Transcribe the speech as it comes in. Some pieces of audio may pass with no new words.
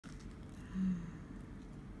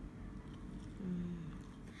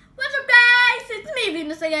it's me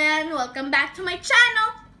Venus again. Welcome back to my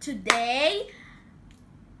channel. Today,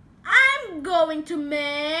 I'm going to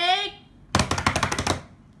make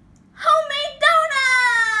homemade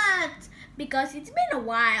donuts because it's been a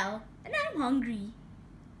while and I'm hungry.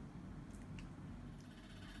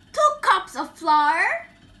 2 cups of flour,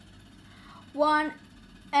 1½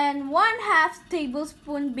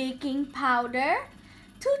 tablespoon baking powder,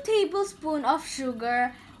 2 tablespoons of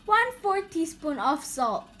sugar, 1/4 teaspoon of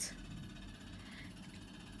salt,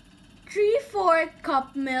 3/4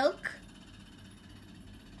 cup milk,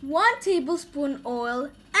 1 tablespoon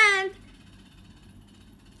oil, and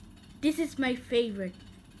this is my favorite,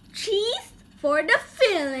 cheese for the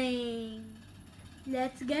filling.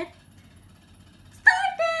 Let's get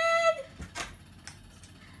started.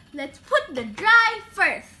 Let's put the dry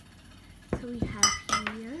first. So we have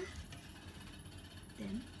here,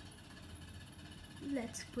 then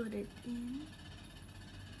let's put it in.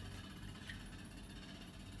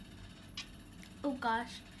 Oh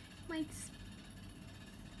gosh, might.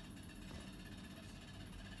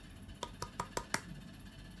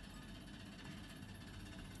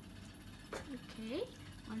 Okay,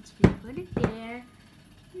 once we put it there,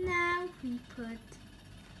 now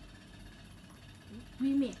we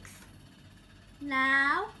mix.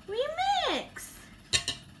 Now we mix.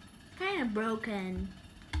 Kind of broken.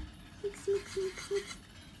 Mix, mix, mix, mix.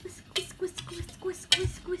 Whisk, whisk, whisk, whisk,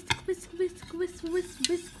 whisk, whisk, whisk, whisk, whisk, whisk,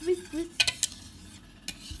 whisk, whisk, whisk.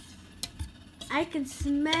 I can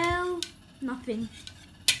smell nothing.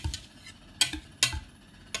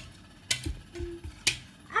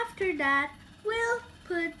 After that, we'll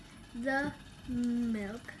put the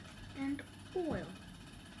milk and oil.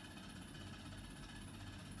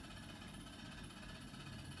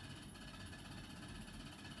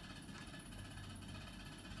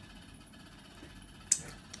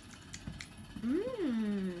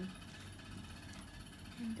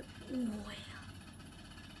 And the oil.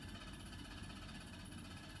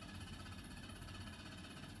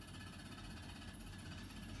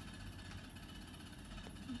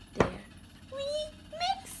 There. We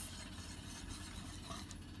mix.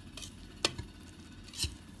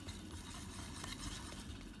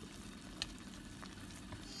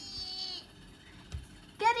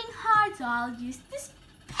 Getting hard, so I'll use this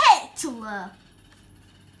spatula.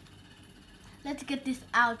 Let's get this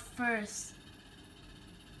out first.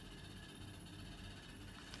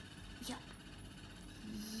 Yep.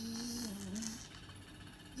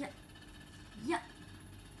 Yep. Yep.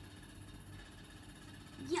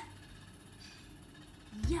 Yep.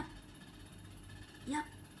 Yep. Yep.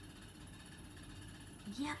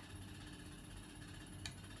 Yep.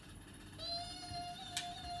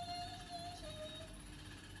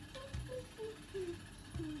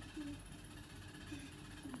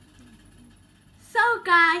 So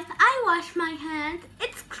guys, I washed my hands.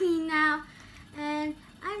 It's clean now. And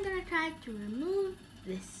I'm gonna try to remove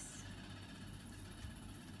this.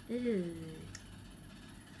 Ew.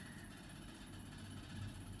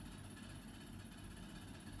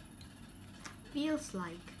 Feels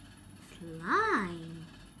like slime.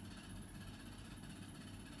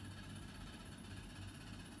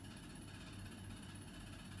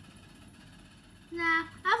 Now,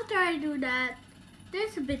 after I do that,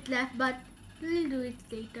 there's a bit left, but we'll do it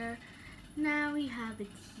later. Now we have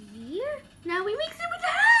it here. Now we mix it with the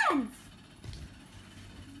hands.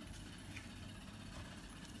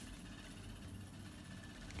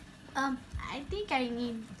 I think I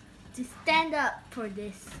need to stand up for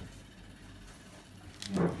this.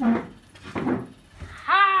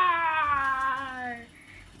 Hard.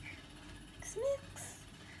 Mix, mix,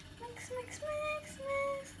 mix, mix,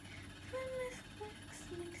 mix, mix, mix,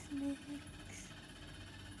 mix, mix, mix.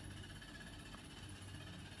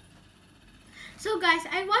 So guys,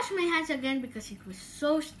 I washed my hands again because it was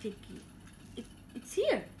so sticky. It's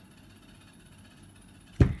here.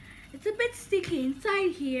 It's a bit sticky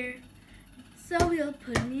inside here. So we'll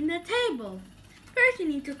put it in the table. First you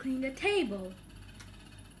need to clean the table.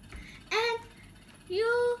 And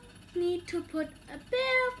you need to put a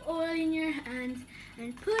bit of oil in your hands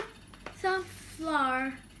and put some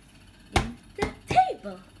flour in the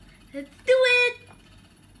table. Let's do it!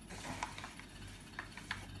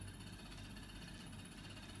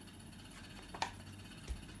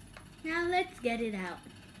 Now let's get it out.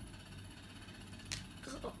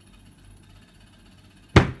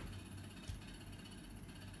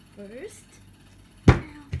 First, oh,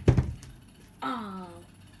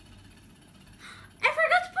 I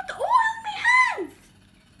forgot to put the oil in my hands.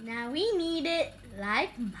 Now we need it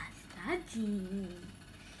like massaging.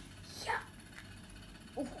 Yeah.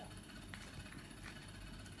 Oh.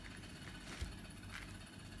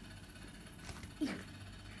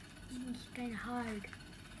 kind of hard.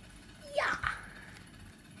 Yeah.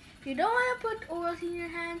 If you don't want to put oils in your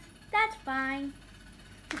hands, that's fine.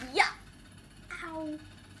 Yeah. Ow.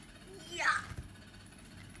 Yeah.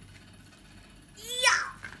 Yeah.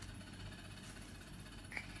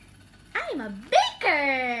 I'm a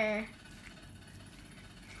baker.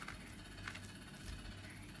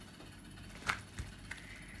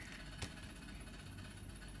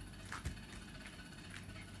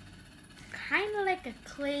 Kind of like a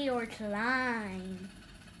clay or slime.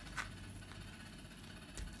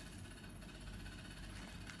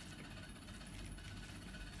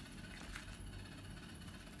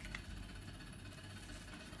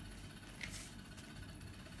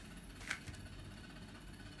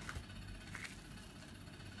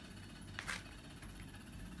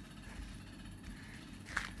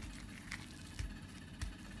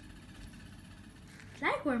 It's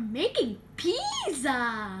like we're making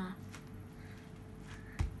pizza.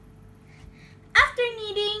 After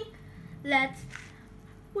kneading, let's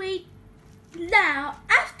wait. Now,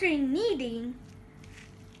 after kneading,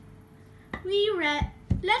 we let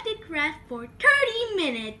it rest for 30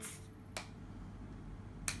 minutes.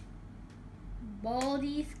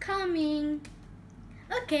 Baldy's coming.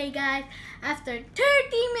 Okay guys, after 30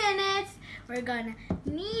 minutes, we're gonna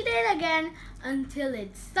knead it again until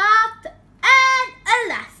it's soft and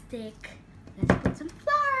elastic. Let's put some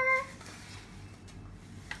flour.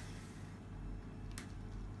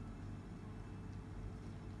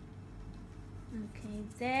 Okay,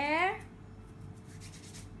 there.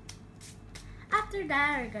 After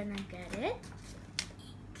that, we're gonna get it.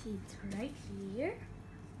 It's right here.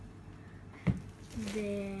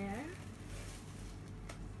 There.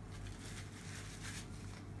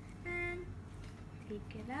 And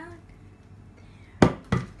take it out.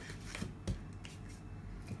 There.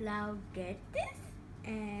 Now get this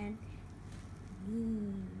and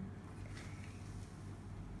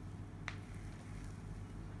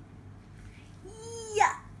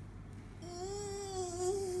yeah.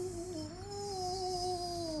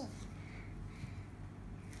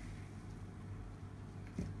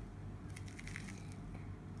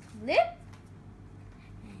 Flip.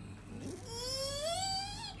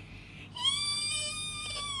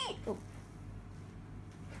 Oh.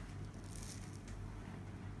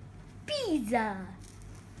 Pizza.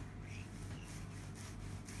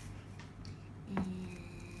 And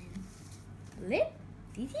flip.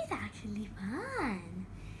 This is actually fun.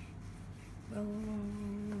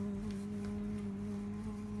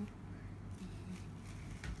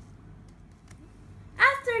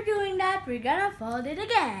 After doing that, we're gonna fold it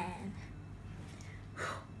again.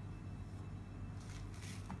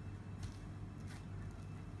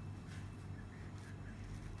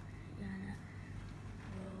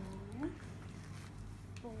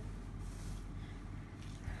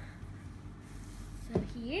 So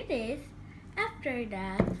here it is. After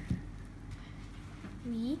that,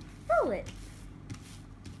 we roll it.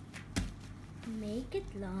 Make it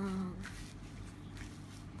long.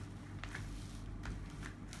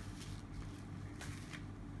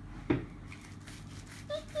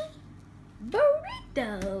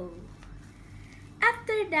 Burrito.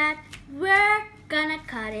 After that, we're gonna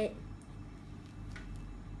cut it.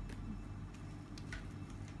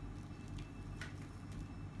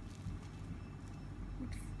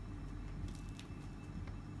 Oops.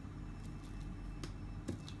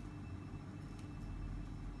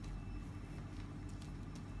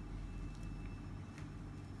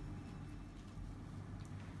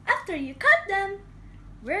 After you cut them,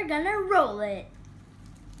 we're gonna roll it.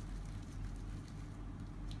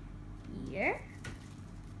 Here.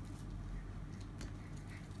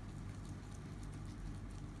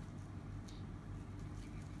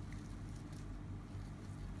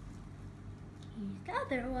 Here's the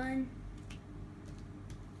other one.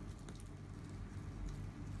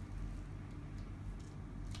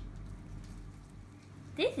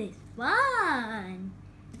 This is fun.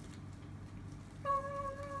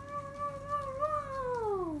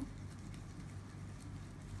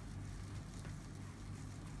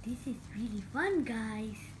 This is really fun,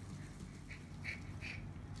 guys.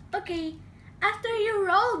 Okay, after you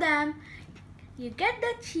roll them, you get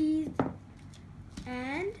the cheese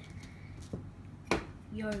and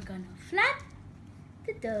you're gonna flat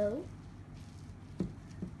the dough.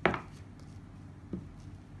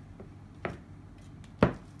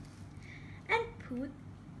 And put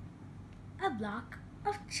a block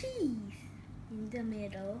of cheese in the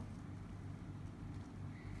middle.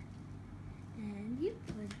 And you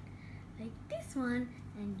put like this one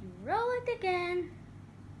and you roll it again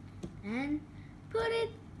and put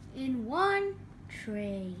it in one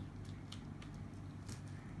tray.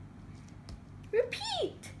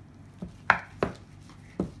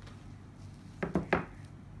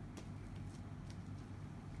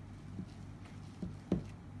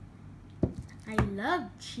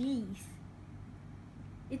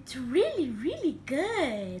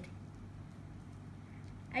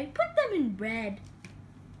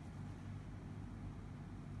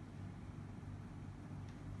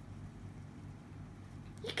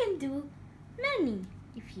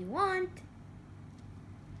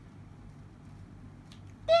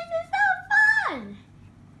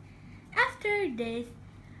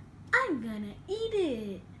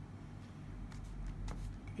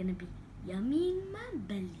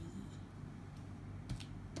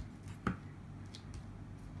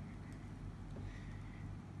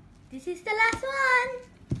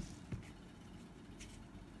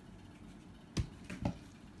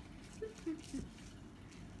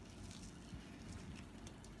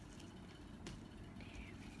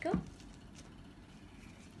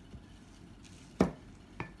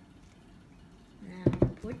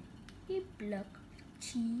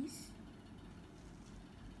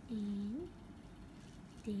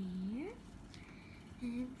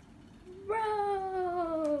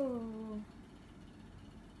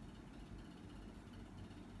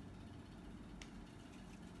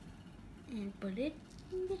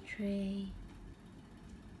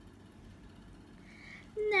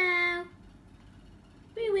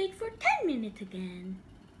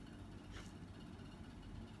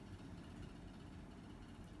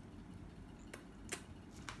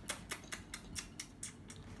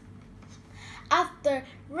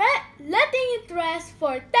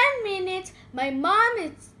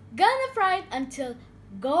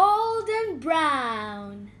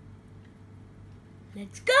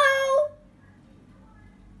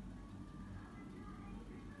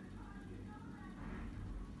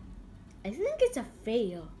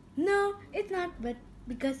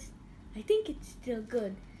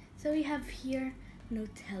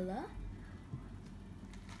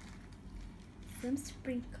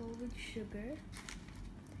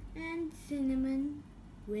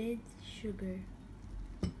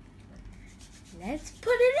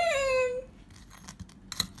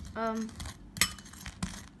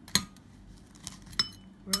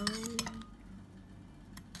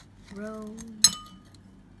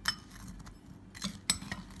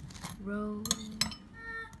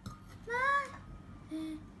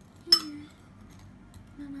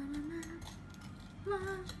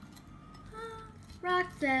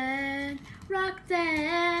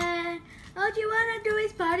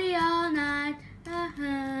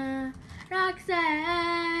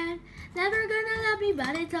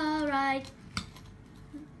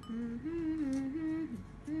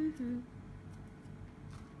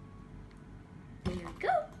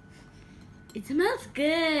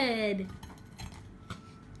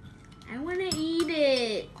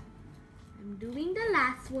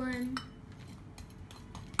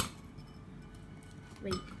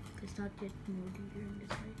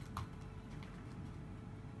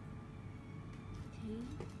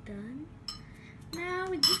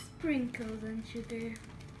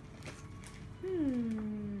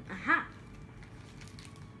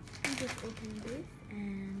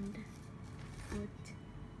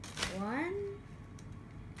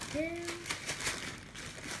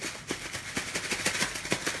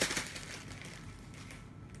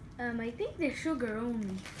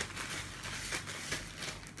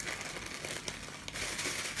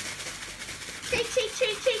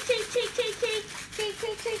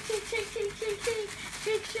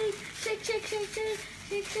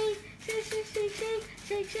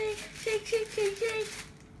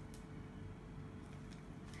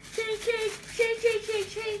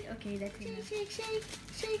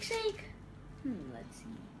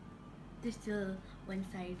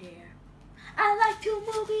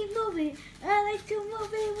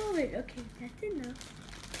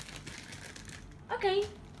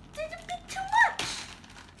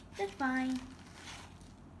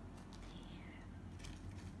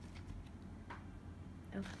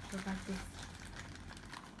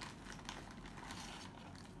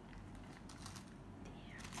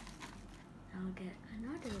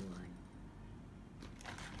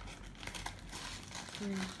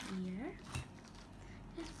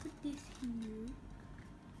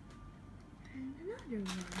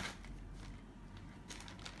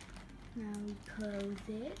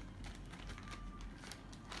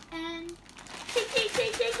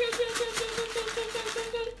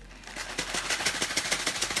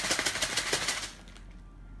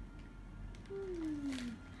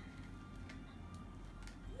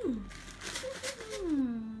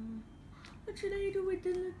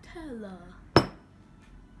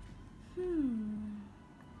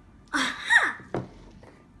 Aha!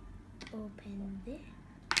 Open this.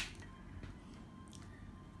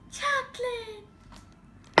 Chocolate!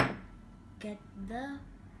 Get the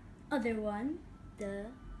other one, the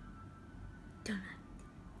donut.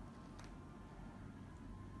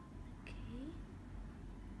 Okay.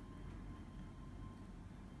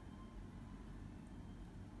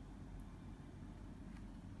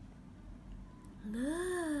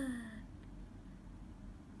 Look.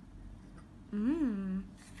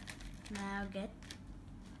 Now get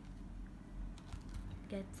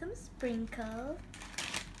some sprinkles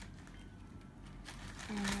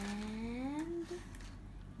and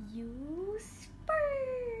you spread.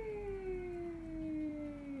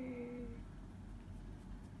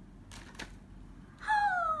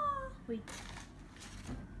 Wait.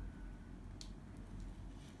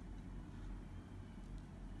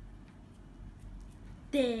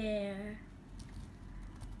 There.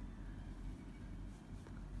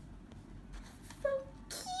 So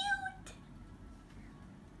cute.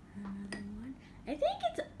 Another one. I think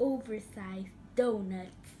it's oversized donuts.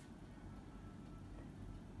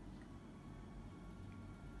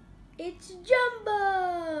 It's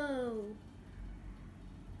jumbo.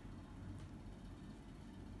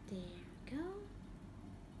 There we go.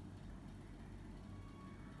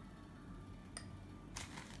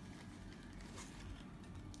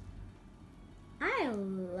 I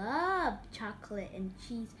love chocolate and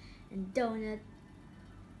cheese and donuts,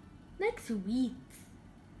 like sweets.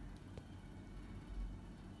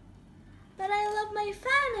 But I love my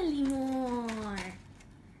family more.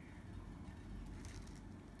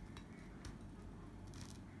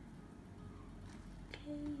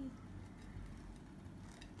 Okay.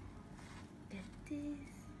 Get this.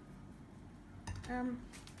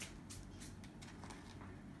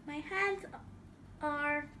 My hands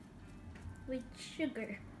are with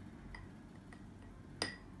sugar.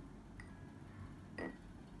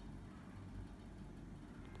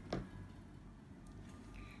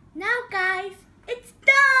 Now guys, it's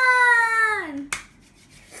done!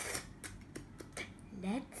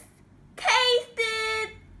 Let's taste it!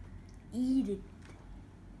 Eat it.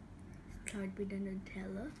 Start with the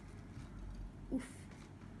Nutella. Oof.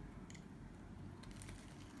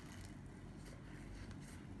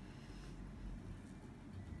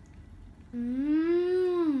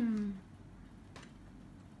 Mmm.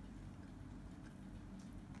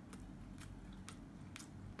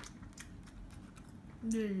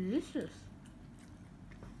 Delicious.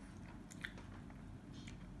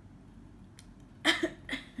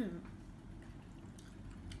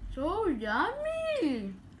 So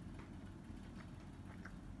yummy.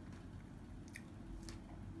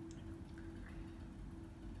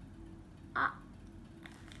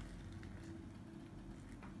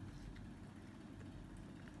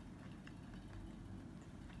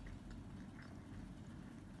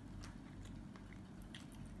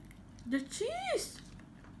 The cheese.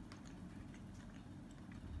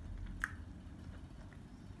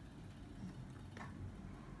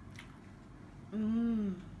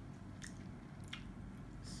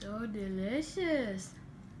 So delicious.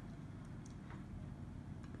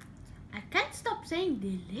 I can't stop saying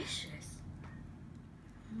delicious.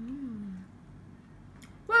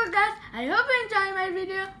 Well guys, I hope you enjoyed my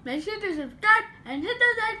video. Make sure to subscribe and hit the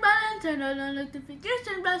like button, turn on the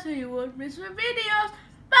notification bell so you won't miss my videos.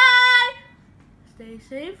 Bye! Stay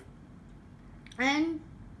safe and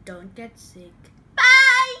don't get sick.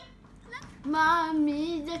 Bye!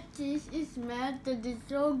 Mommy, the cheese is melted. It's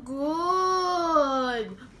so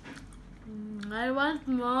good. I want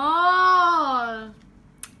more.